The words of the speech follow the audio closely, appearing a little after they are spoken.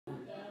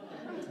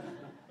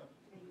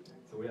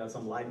we have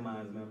some Like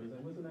Minds members.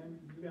 And what's the name?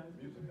 You guys?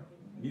 Music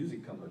Company.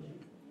 Music Company.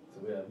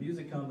 So we have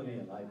Music Company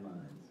and Like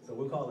Minds. So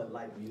we'll call it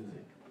Like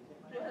Music.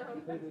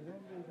 Music Minds.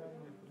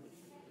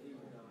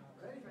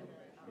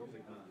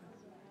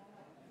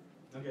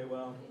 Okay,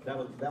 well, that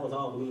was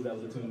All Blues. That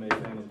was a tune made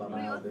famous by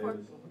Miles Davis.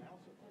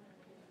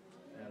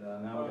 And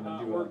now we're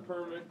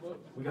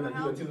gonna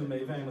do a tune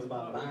made famous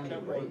by Bonnie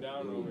Raitt.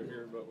 Down over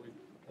here, but we.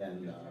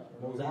 And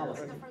Mose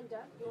Allison. Do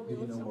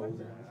you know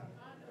Mose Allison?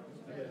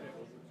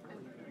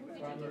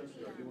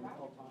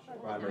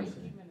 Right, Mercy.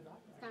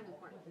 It's kind of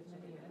important.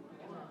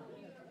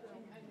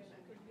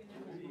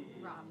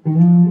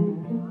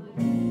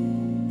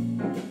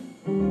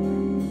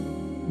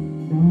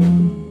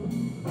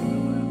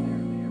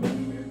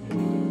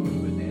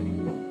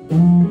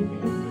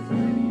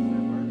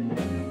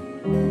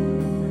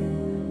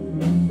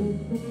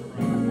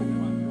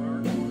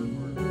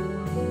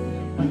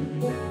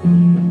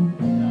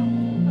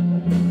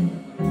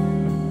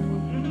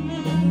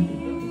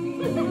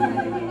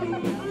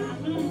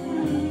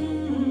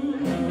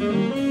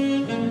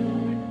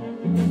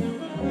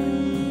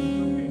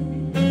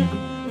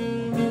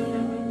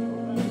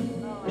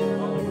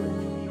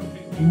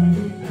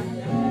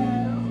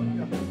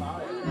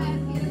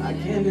 I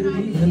can't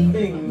believe the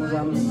things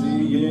I'm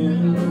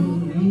seeing.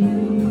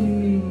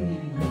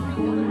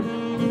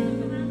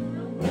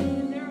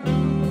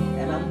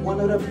 And I'm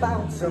wondered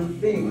about some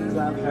things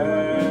I've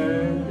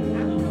heard.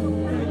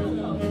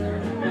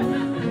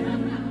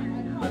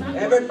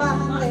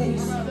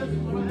 Everybody's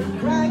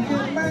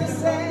crying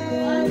mercy,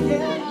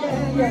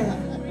 yeah.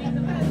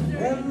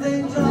 And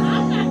they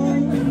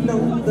don't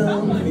know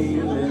the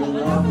meaning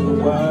of the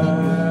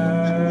word.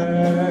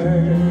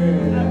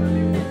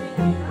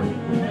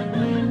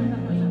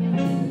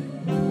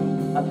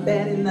 A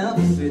bad enough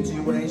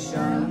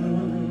situation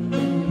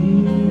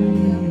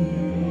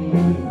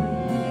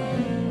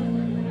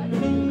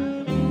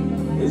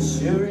is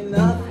sure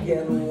enough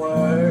getting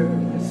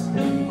worse.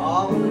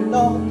 Oh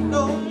no.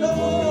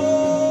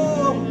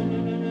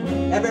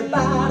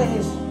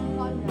 Everybody's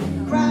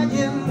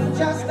crying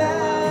just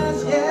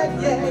as,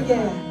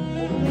 yeah.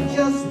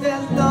 Just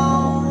as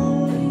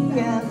long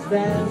as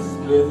there's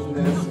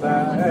business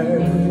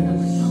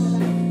first.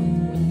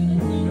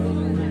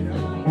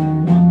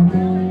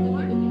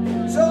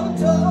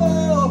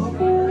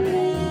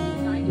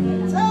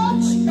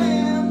 Touch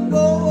and go,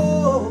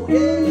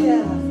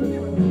 yeah.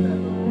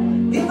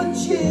 Give a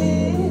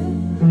cheer,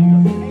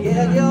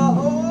 get your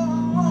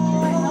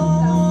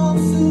own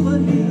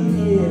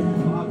souvenir.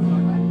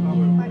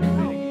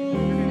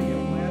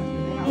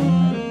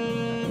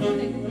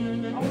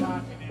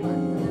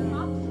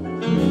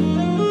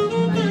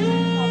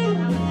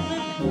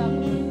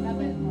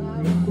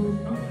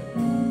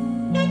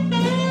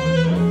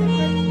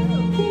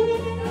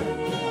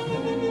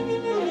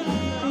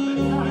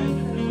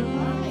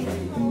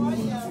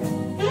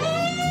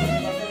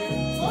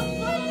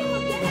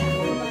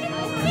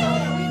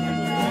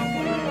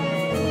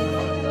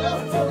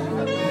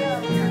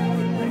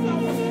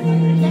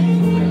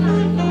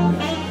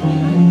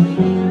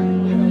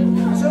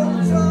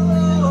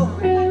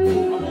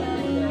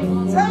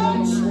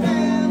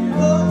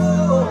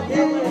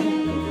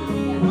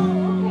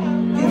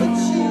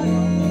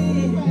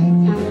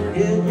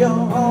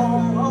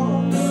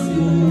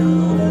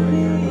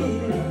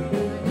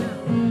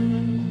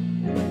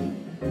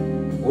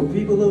 Well,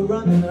 people are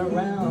running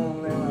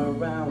around and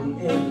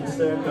around in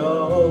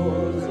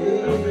circles,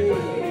 yeah.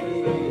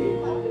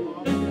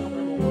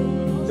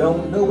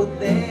 Don't know what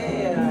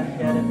they're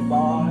headed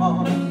for.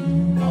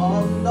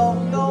 Oh, no.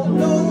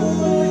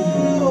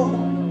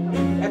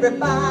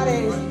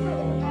 Everybody's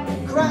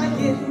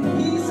crying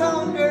peace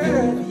on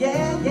earth,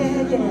 yeah.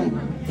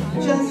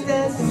 Just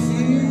as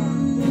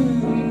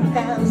soon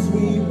as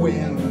we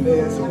win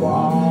this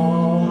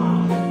war.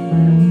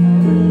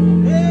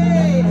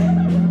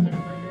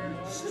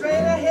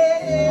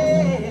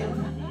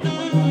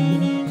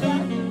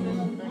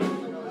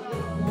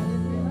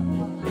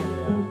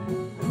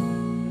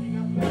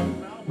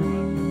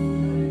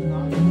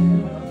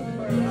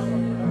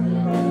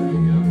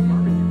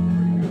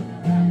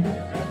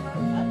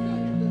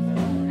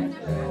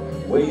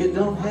 Well, you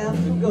don't have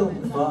to go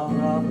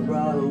far off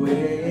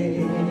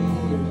Broadway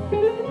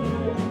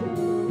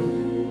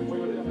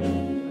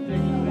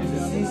to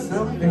see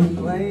something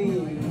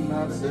plain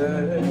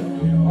absurd.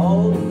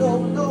 Oh,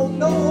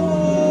 no.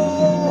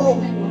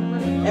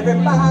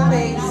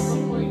 Everybody's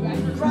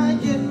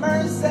crying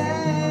mercy,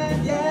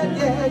 yeah.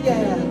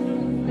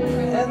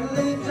 And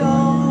they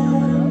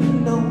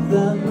don't know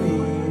the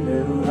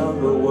meaning of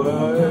the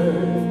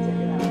word.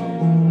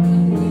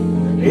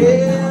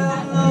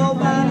 Yeah,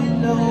 nobody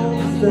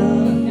knows the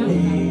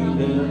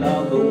meaning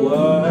of the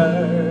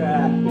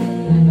word.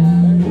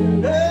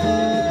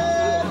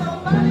 Yeah,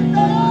 nobody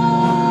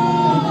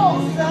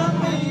knows the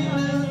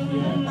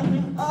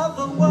meaning of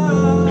the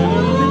word.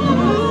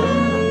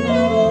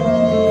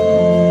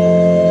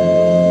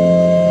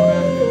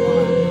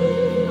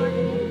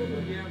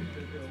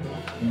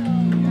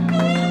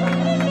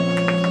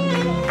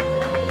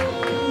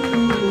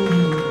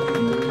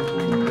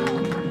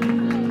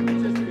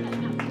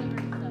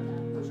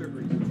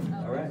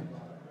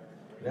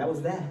 That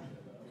was that.